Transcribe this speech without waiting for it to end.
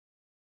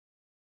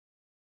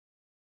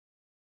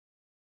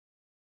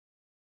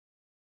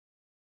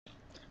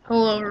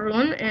Hello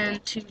everyone,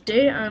 and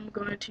today I'm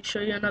going to show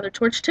you another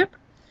torch tip,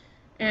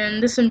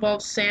 and this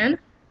involves sand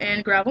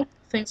and gravel,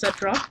 things that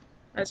drop,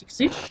 as you can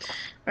see.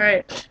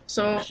 Alright,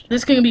 so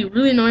this can be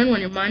really annoying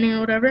when you're mining or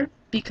whatever,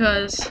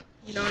 because,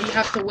 you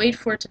have to wait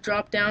for it to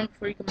drop down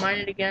before you can mine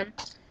it again,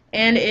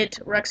 and it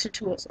wrecks your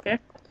tools, okay?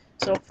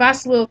 So,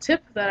 fast little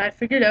tip that I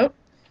figured out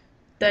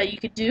that you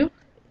could do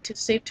to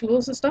save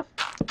tools and stuff.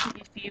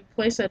 If you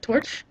place a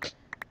torch,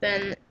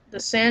 then the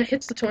sand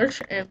hits the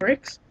torch and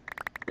breaks.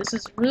 This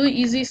is really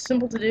easy,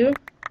 simple to do,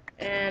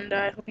 and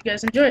I hope you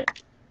guys enjoy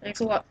it.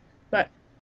 Thanks a lot.